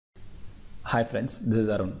Hi friends, this is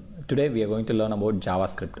Arun. Today we are going to learn about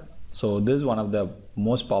JavaScript. So this is one of the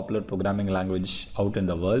most popular programming language out in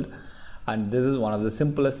the world, and this is one of the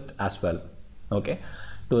simplest as well. Okay,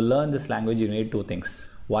 to learn this language you need two things.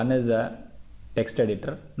 One is a text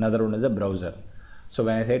editor, another one is a browser. So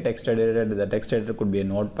when I say text editor, the text editor could be a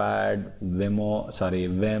Notepad,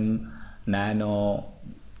 Vim, Nano,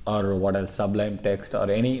 or what else, Sublime Text,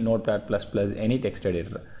 or any Notepad++, any text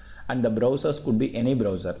editor. And the browsers could be any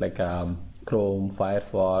browser like Chrome,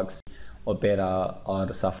 Firefox, Opera,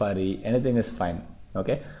 or Safari. Anything is fine.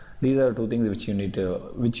 Okay, these are two things which you need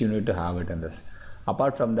to have it in this.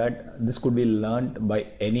 Apart from that, this could be learned by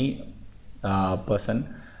any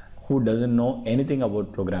person who doesn't know anything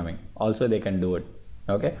about programming. Also, they can do it.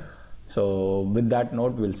 Okay, so with that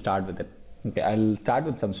note, we'll start with it. Okay, I'll start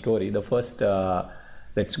with some story. The first,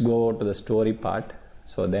 let's go to the story part.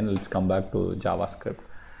 So then let's come back to JavaScript.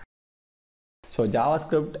 So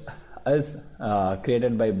JavaScript is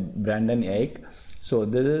created by Brandon Eich. So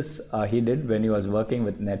this is he did when he was working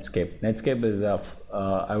with Netscape. Netscape is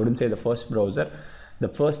I wouldn't say the first browser, the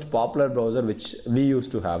first popular browser which we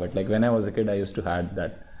used to have it. Like when I was a kid, I used to have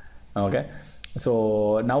that. Okay,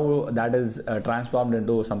 so now that is transformed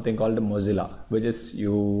into something called Mozilla, which is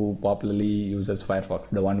you popularly use as Firefox,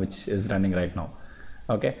 the one which is running right now.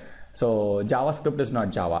 Okay, so JavaScript is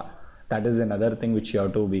not Java. That is another thing which you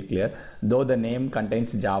have to be clear. Though the name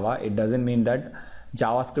contains Java, it doesn't mean that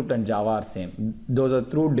JavaScript and Java are same. Those are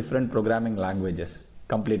two different programming languages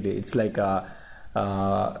completely. It's like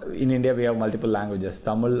in India we have multiple languages,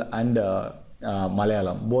 Tamil and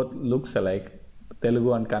Malayalam. Both looks alike.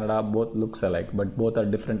 Telugu and Kannada both looks alike, but both are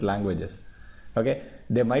different languages. Okay,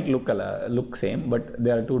 they might look same, but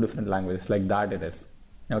they are two different languages. Like that it is.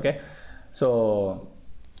 Okay, so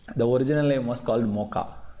the original name was called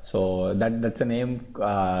Mocha. So that's a name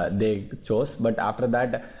they chose, but after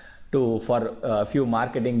that, for a few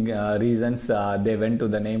marketing reasons, they went to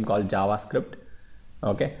the name called JavaScript.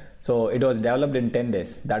 Okay, so it was developed in 10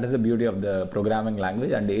 days. That is the beauty of the programming language,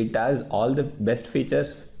 and it has all the best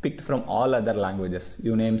features picked from all other languages.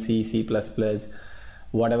 You name C, C++,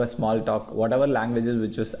 whatever Smalltalk, whatever languages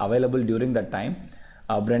which was available during that time.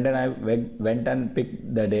 Brendan and I went and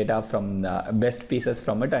picked the data from the best pieces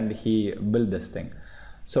from it, and he built this thing.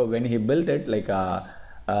 So when he built it, like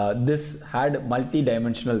this had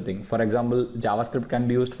multi-dimensional thing. For example, JavaScript can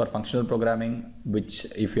be used for functional programming, which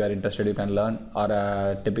if you are interested you can learn, or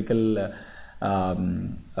a typical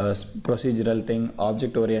procedural thing,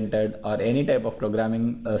 object-oriented, or any type of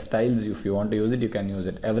programming styles. If you want to use it, you can use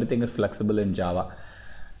it. Everything is flexible in Java.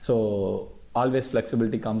 So always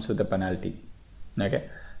flexibility comes with a penalty. Okay,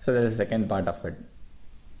 so that is the second part of it.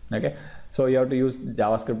 Okay, so you have to use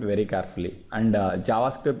JavaScript very carefully, and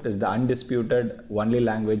JavaScript is the undisputed only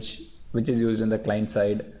language which is used in the client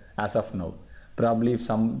side as of now. Probably if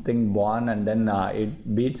something born and then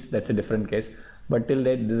it beats, that's a different case, but till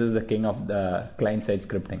date this is the king of the client side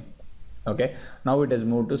scripting. Okay, now it has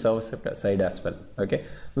moved to server side as well. Okay,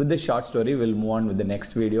 with this short story we'll move on with the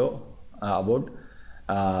next video about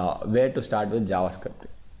where to start with JavaScript.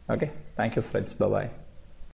 Okay, thank you friends, bye bye.